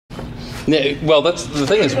Yeah, well, that's the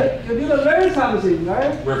thing is, You need to learn something,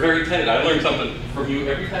 right? we're very tentative. I learn something from you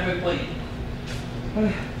every time I play.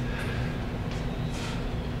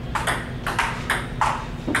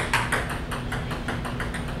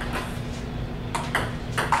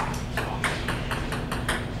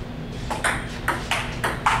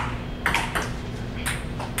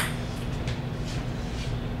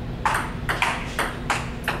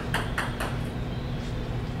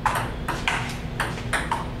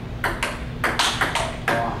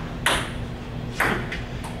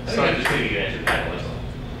 I just need to get your title, that's all.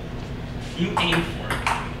 You aim for it.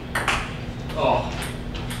 Oh.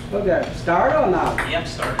 Okay, start or not? Yep,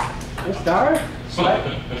 start. Let's start.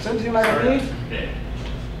 Something like me. Yeah.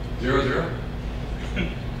 0-0.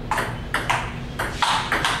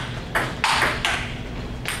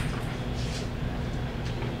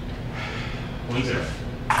 1-0.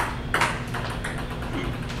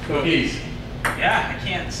 Cookies. Yeah, I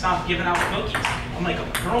can't stop giving out cookies. I'm like a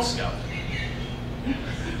Girl Scout.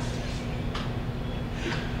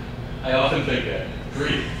 I often think that.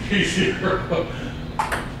 3-0.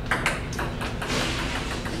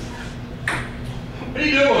 What are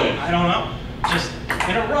you doing? I don't know. Just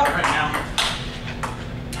in a rut right now.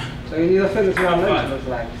 So you need to finish your lunch, Fine. looks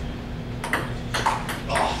like.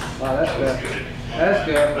 Oh, Wow, that's that was good. good. That's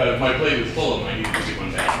good. My plate was full of them. I need to get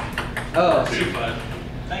one back. Oh. 2-5.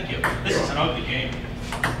 Thank you. This is an ugly game.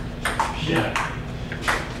 Yeah.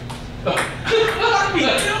 What are we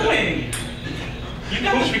doing? You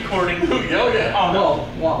got this recording. Oh, yeah. Oh no.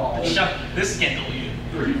 Wow. Shut this scandal, you.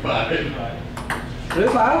 3-5.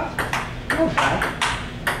 3-5? Not bad.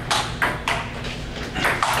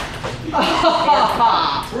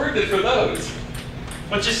 We're good for those.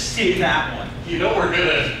 But just see that one. You know we're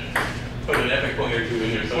gonna put an epic point or two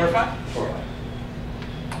in there. 4-5? 4-5.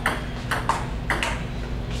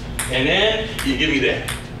 And then you give me that.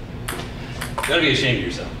 Gotta be ashamed of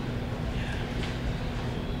yourself.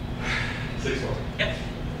 6-4. Yep.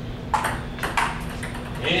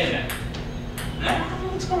 And that.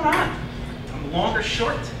 What's going on? I'm long or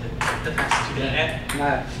short? The past two days.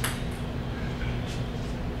 Nice.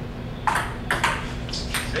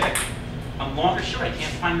 Sick. I'm long or short. I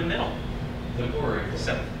can't find the middle. 7-4.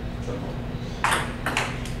 7.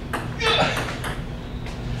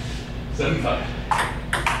 7-5.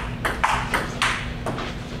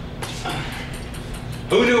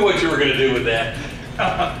 Who knew what you were gonna do with that?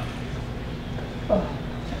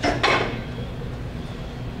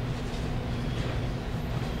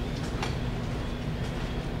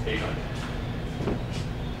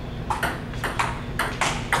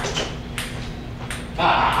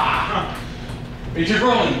 Ah! It's your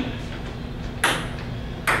rolling.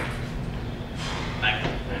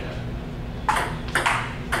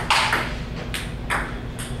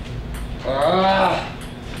 Ah!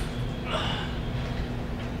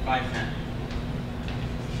 5-10.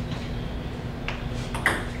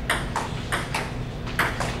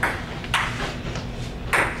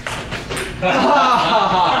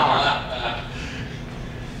 Ah!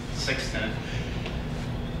 6-10.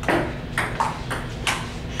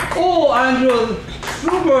 Oh, Andrew,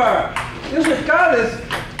 super! You should got this.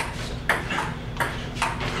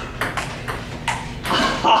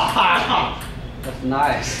 That's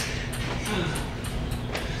nice.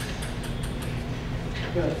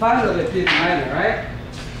 Good. Finally beat Manny, right?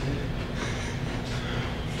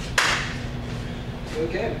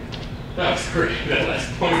 Okay. That was great, that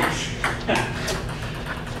last point.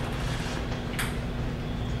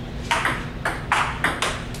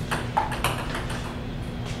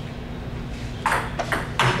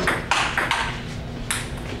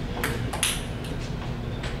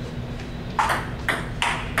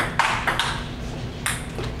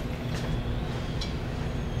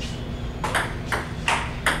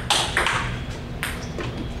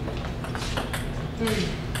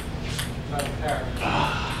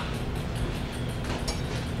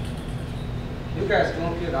 You guys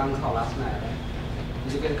don't get on call last night, right?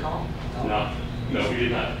 Did you get a call? No, no, we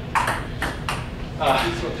did not.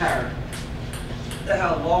 I'm so tired. They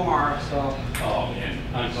have Walmart, so. Oh man,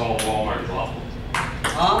 uncalled Walmart is awful.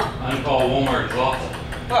 Huh? Uncalled Walmart is awful.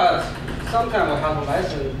 But sometimes we have a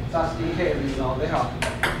license just in case, you know, they have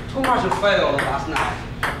too much fail last night.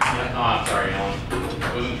 Yeah, oh, I'm sorry, Alan.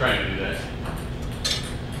 I wasn't trying to do that.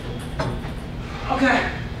 Okay.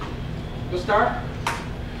 You start?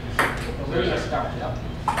 Sure, sure. Start, yep.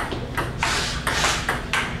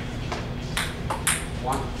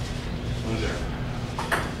 1. 1-0.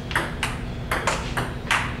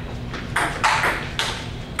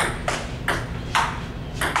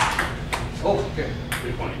 Oh, good.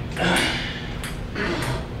 Good point.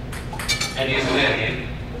 And using that again.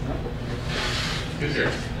 2-0.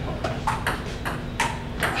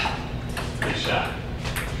 Nice shot.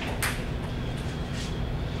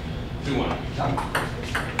 2-1.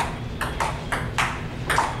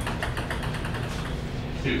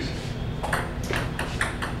 Deuce.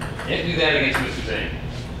 Can't do that against Mr. Zane.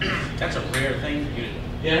 That's a rare thing for you to do.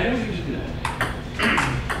 Yeah, I know you just do that.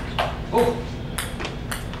 Oh.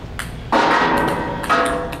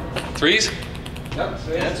 Threes? Yep.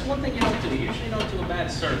 So Yeah, that's one thing you don't do. You usually don't do a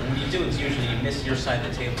bad serve. When you do, it's usually you miss your side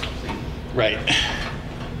of the table completely. Right.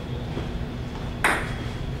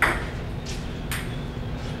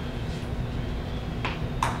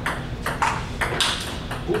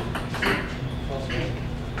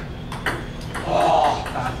 Oh.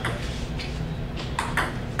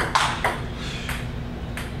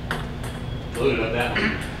 Loaded up that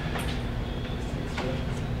one.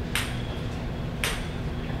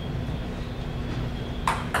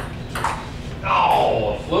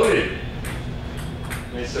 Oh, floated.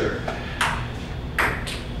 Nice serve.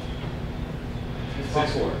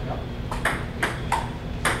 6-4.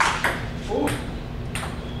 Ooh.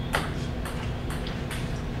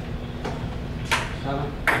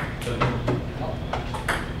 7. Oh.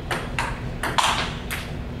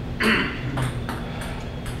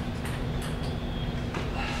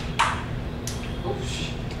 Oh,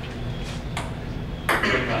 shit.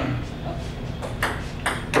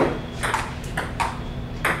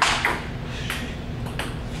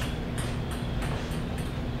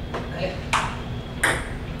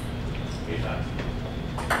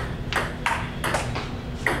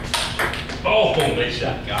 Oh, nice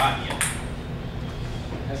shot. God, yeah.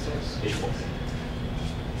 That's 6. 8-4.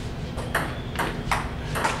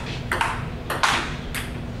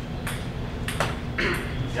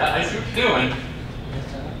 Yeah, I see what you're doing.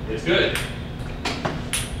 It's good.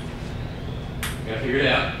 Gotta figure it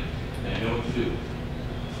out. And I know what to do.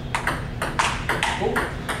 Oh.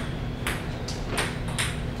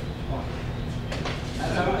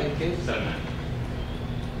 That's how I get. 7-9.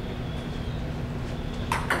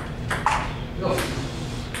 Go.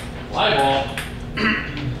 Fly ball.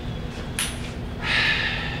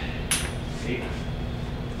 8.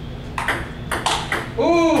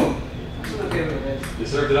 Ooh. I should have given it this. You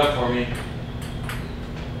served it up for me.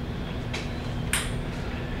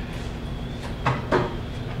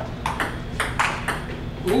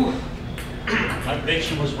 Ooh. My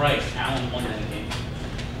prediction was right. Allen won that game.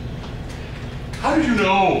 How did you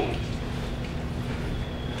know?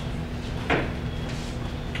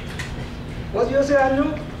 What did you say,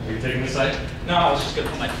 Andrew? Are you taking this side? No, I was just gonna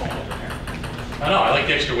put my phone over here. I know, I like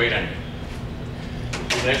the extra weight on you.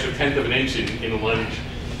 An extra 1/10 of an inch in a lunge.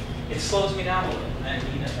 It slows me down a little. I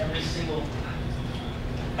mean, every single.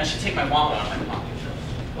 I should take my wallet out of my pocket.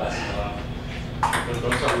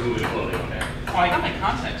 Don't start removing the clothing on there. Oh, I got my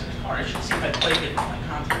contacts in the car. I should see if I played it with my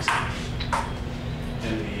contacts.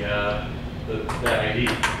 And that ID.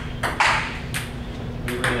 What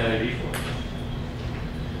do you bring that ID for?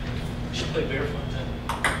 I should play barefoot then.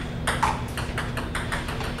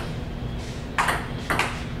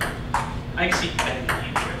 I can see Ben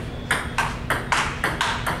playing barefoot.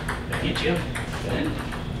 Can't you? Ben?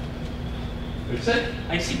 What'd you say?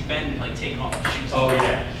 I can see Ben like taking off his shoes. Oh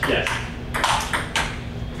yeah, yes.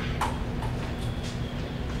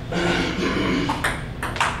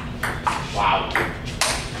 Wow.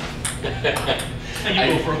 And you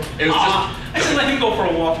go for it was I said let him go for a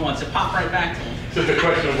walk once. It popped right back to him. just a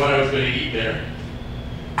question of what I was going to eat there.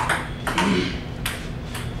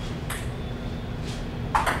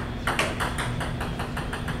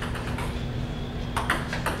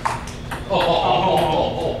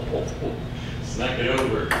 Oh. Smack it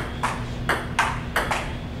over.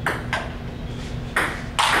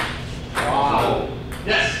 Wow.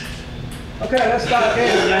 Yes. Okay, let's start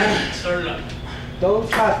again, man. Start it up. Don't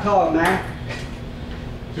try to talk, man.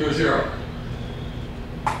 2-0.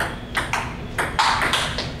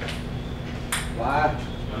 Wow.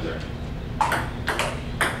 1-0.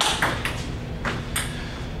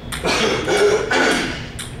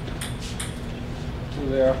 Two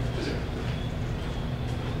there. 2-0.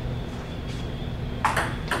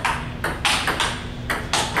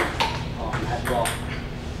 Oh, nice ball.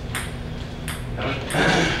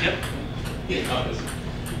 Yep. Yeah, oh, this.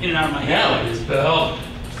 In and out of my Now head. it is Bell.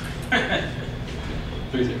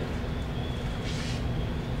 3-0.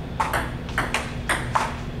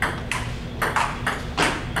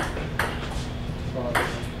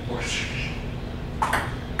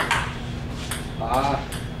 Ah.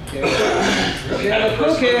 Okay. Really Get kind a of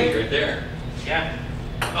first cookie. right there. Yeah.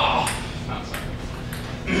 Oh, I'm sorry.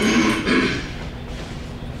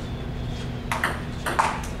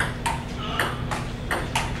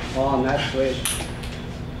 Oh, nice switch.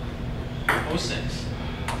 06.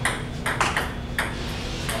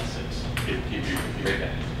 16. Keep right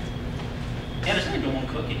back. Yeah, there's only been one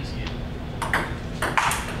cookie this game.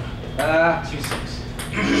 26.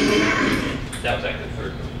 That was actually the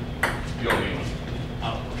third cookie. You don't need one.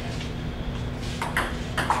 Oh, okay.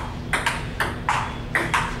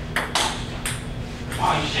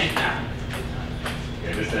 Oh, you shanked that one. Yeah,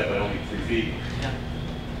 I missed that by only 3 feet. Yeah.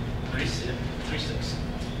 3-6. 3-6.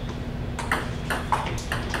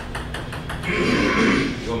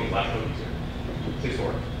 You owe me last cookies here.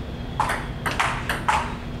 6-4.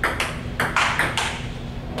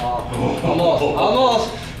 Almost.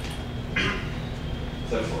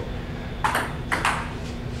 7-4.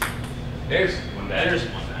 There's one bad. There's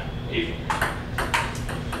one bad.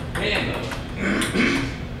 8-4. Man, though.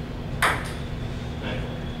 9-4.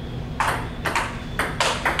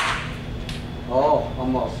 Oh,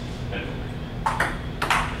 almost. 10-4.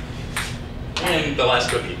 And The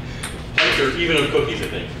last cookie. Or even of cookies, I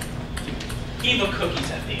think. Eve of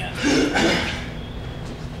cookies at the end.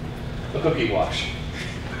 A cookie wash.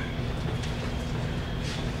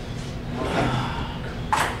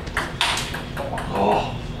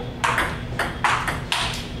 Oh.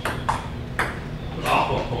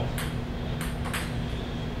 Oh.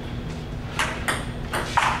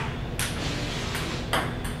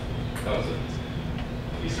 That was a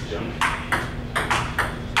piece of junk.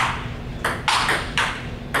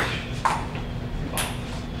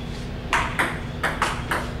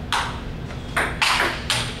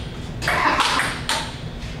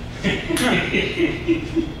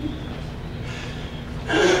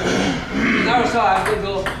 Never saw I could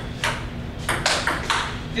go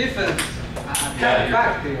defense. Yeah,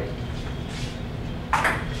 Back there.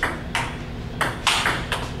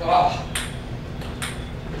 Oh.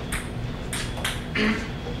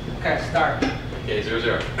 Okay, start. Okay,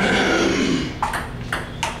 0-0.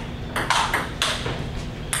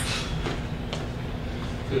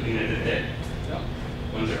 Good thing I did hit. Yep.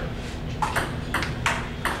 1-0.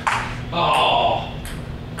 Oh!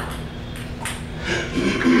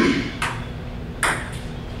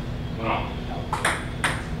 Went off.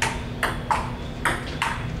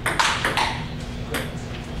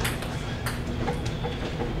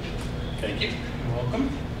 Thank you. You're welcome.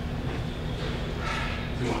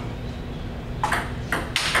 2-1.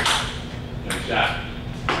 Nice shot.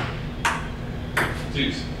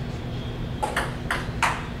 2s.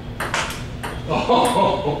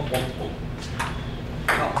 Oh!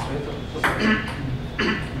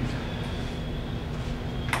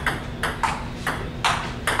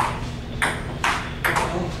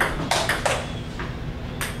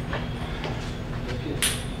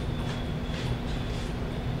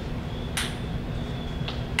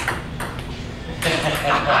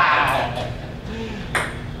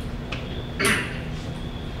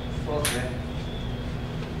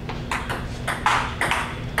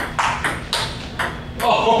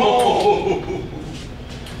 Oh!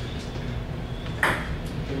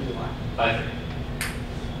 5-3.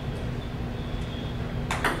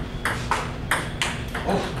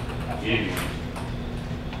 Oh. You didn't win.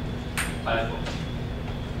 5-4.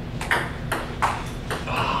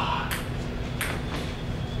 Ah.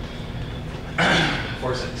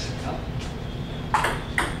 4-6.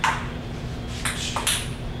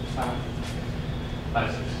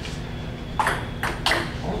 5-6.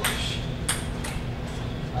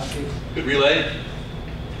 Good relay.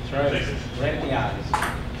 That's right. 6-6. Right in the eyes.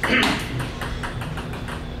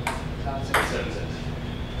 7-6.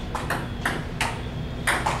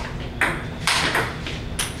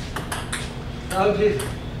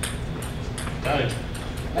 Done.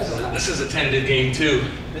 This is a tentative game too.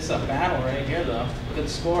 This is a battle right here, though. Good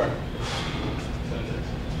score. 7-6.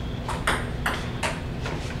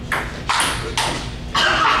 Oh!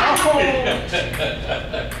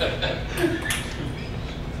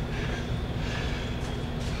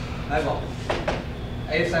 Level.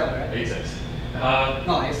 8-7, right? 8-6.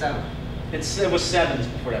 No, 8-7. It was 7s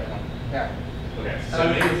before that point. Yeah. Okay.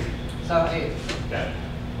 7-8. 7-8. Got it.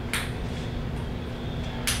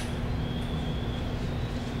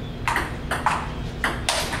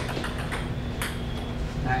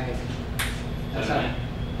 Nine. That's 7-9.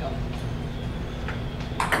 Yep.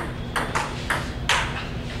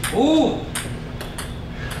 Ooh!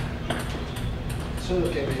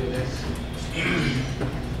 Should give you this.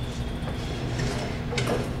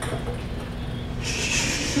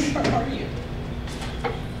 Where are you?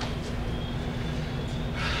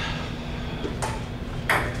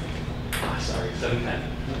 Ah, sorry. 7-10.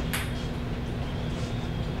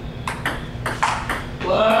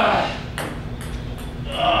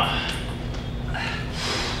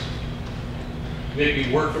 make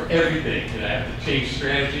me work for everything, and I have to change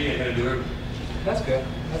strategy. I got to do everything. That's good.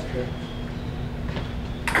 That's good.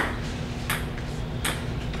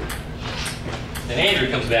 And Andrew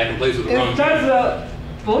comes back and plays with the wrong It's team.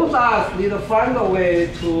 just both sides need to find a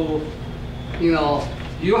way to, you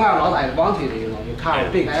have a lot of advantage, you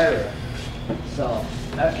cover big area. So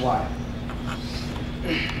that's why.